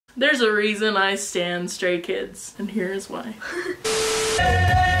There's a reason I stan Stray Kids, and here's why.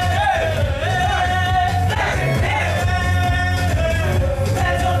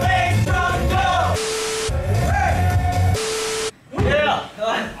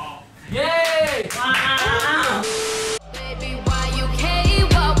 Yay! Wow. Baby, why you care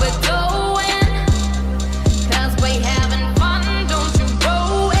what we're doing? 'Cause we having fun, don't you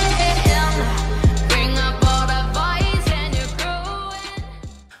go in. Bring up all the boys and you're growing.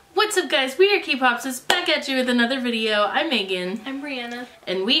 What's up, guys? We are K-Popsis, back at you with another video. I'm Megan. I'm Brianna.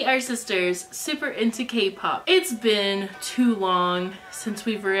 And we are sisters, super into K-pop. It's been too long since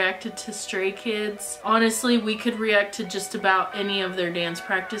we've reacted to Stray Kids. Honestly, we could react to just about any of their dance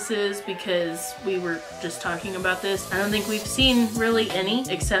practices because we were just talking about this. I don't think we've seen really any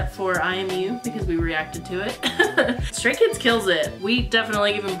except for IMU because we reacted to it. Stray Kids kills it. We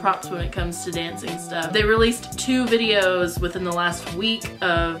definitely give them props when it comes to dancing stuff. They released 2 videos within the last week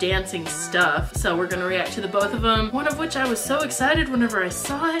of dancing stuff, so we're gonna react to the both of them. One of which I was so excited whenever I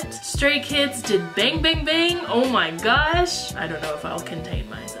saw it. Stray Kids did Bang Bang Bang. Oh my gosh. I don't know if I'll contain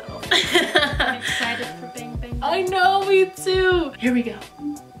myself. I'm excited for Bang Bang. I know, me too. Here we go.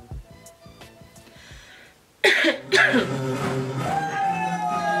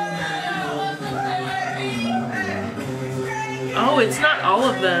 Oh, it's not all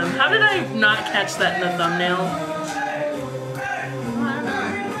of them. How did I not catch that in the thumbnail?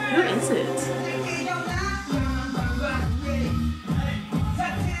 Who is it?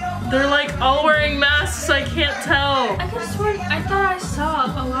 They're like all wearing masks, I can't tell. I could have sworn, I thought I saw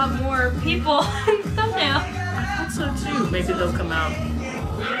a lot more people in the thumbnail. I thought so too. Maybe they'll come out.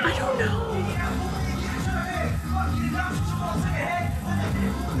 I don't know.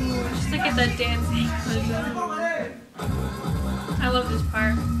 Just look at that dancing. I love this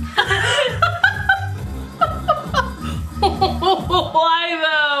part. Why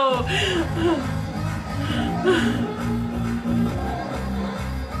though?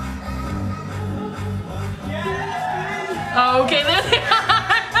 Oh, okay, there they are.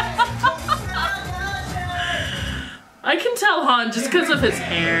 I can tell Han just because of his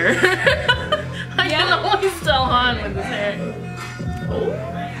hair. I can always tell Han with his hair. Oh.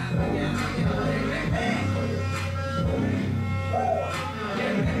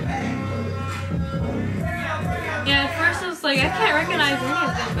 Yeah, at first I was like, I can't recognize any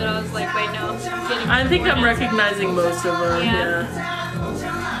of them, but I was like, wait, no. I think I'm recognizing most of them, yeah.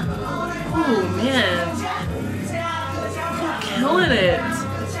 Oh, man. Killing it.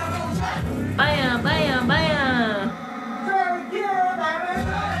 Baya, baya, baya.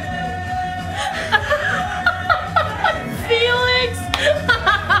 Felix!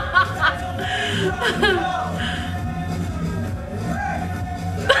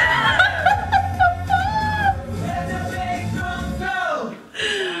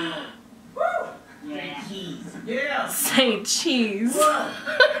 Say cheese.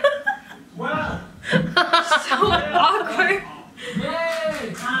 Wow. So awkward.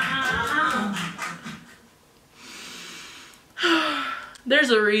 Yay!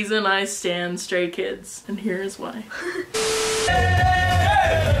 There's a reason I stan Stray Kids, and here's why.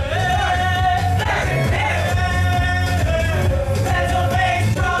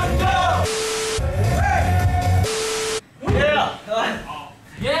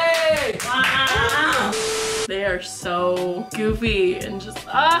 Yay! They are so goofy and just,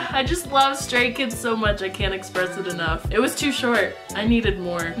 I just love Stray Kids so much I can't express it enough. It was too short. I needed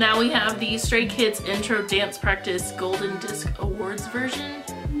more. Now we have the Stray Kids Intro Dance Practice Golden Disc Awards version.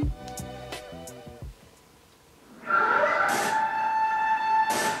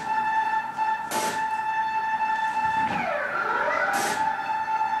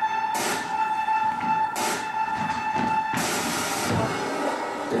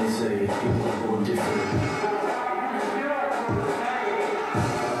 They say people are born different.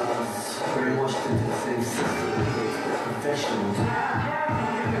 Brainwashed into the same system as professionals. It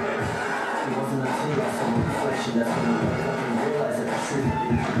wasn't until some reflection that when I woke up and realized that the truth had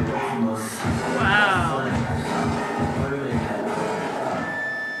been taken away from us. Wow.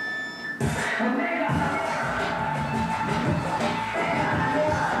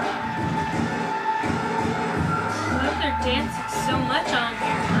 I love their dancing so much on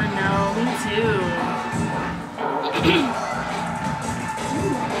here. I know, me too.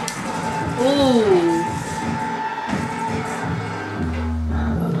 Ooh.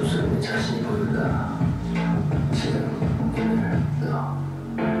 나도 좀 자신이 보인다. 지금 오늘 너.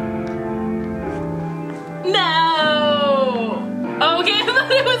 No! Okay, I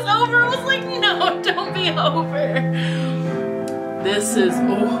thought it was over. I was like, no, don't be over. This is,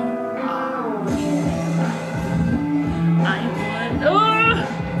 oh. I won. Oh!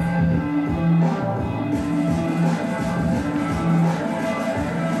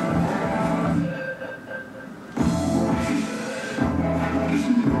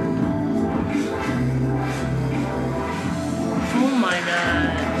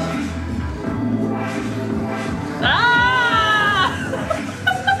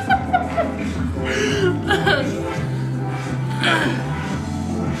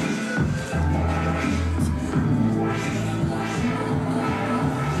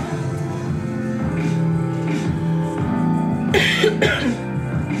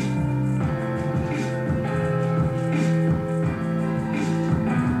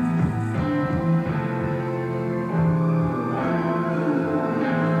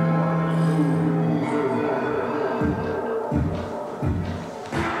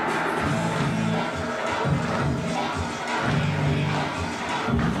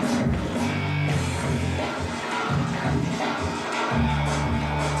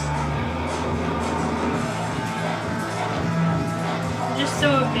 Just so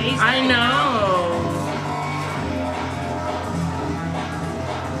amazing. I know.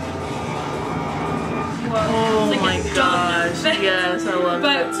 Whoa. Oh It's like my a gosh. donut. Yes, I love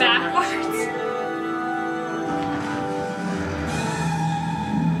that But so much. backwards.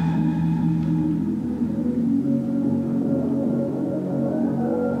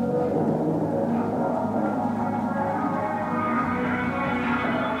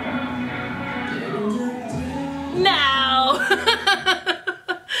 Now.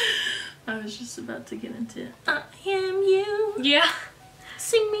 I was just about to get into it. I am you. Yeah.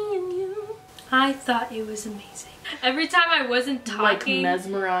 See me and you. I thought it was amazing. Every time I wasn't Like talking.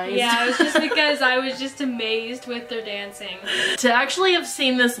 mesmerized. Yeah, it was just because I was just amazed with their dancing. To actually have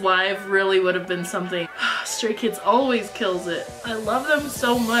seen this live really would have been something. Stray Kids always kills it. I love them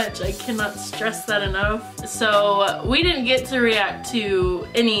so much. I cannot stress that enough. So we didn't get to react to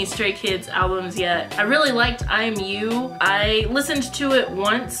any Stray Kids albums yet. I really liked I Am You. I listened to it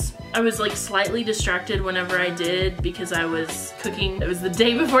once. I was like slightly distracted whenever I did because I was cooking. It was the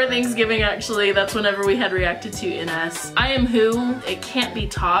day before Thanksgiving actually. That's whenever we had reacted to NS. I Am Who, it can't be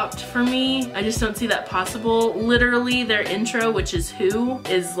topped for me. I just don't see that possible. Literally their intro, which is Who,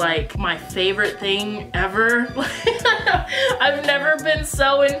 is like my favorite thing ever. I've never been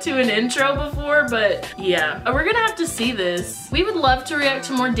so into an intro before, but yeah. We're gonna have to see this. We would love to react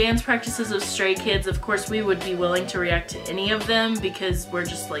to more dance practices of Stray Kids. Of course, we would be willing to react to any of them because we're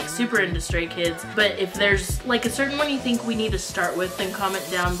just like super into Stray Kids. But if there's like a certain one you think we need to start with, then comment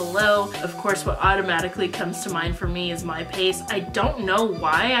down below. Of course, what automatically comes to mind for me is My Pace. I don't know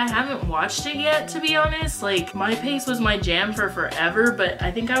why I haven't watched it yet, to be honest. Like, My Pace was my jam for forever, but I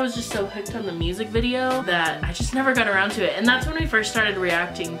think I was just so hooked on the music video that I just never got around to it. And that's when we first started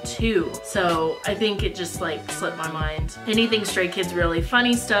reacting too. So I think it just like slipped my mind. Anything Stray Kids really,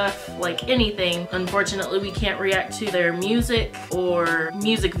 funny stuff, like anything. Unfortunately, we can't react to their music or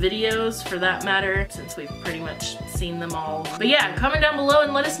music videos for that matter, since we've pretty much seen them all. But yeah, comment down below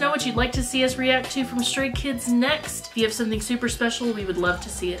and let us know what you'd like to see us react to from Stray Kids next. If you have something super special, we would love to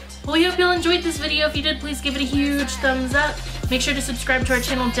see it. Well, we hope you all enjoyed this video. If you did, please give it a huge thumbs up. Make sure to subscribe to our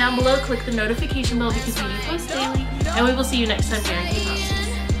channel down below. Click the notification bell because we do post daily. And we will see you next time here in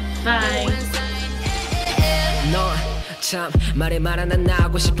K-Pop. Bye. 참 말해 말아 난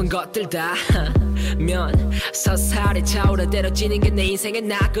나하고 싶은 것들 다 면 서살이 차오르 때려지는 게 내 인생의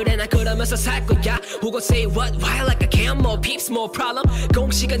나 그래 난 그러면서 살 거야 Who gon' say what why like I can more peeps more problem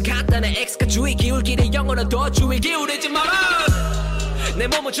공식은 간단해 X가 주의 기울기를 영어로 더 주의 기울이지 마라 내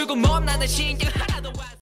몸은 주고 몸 나는 신경 하나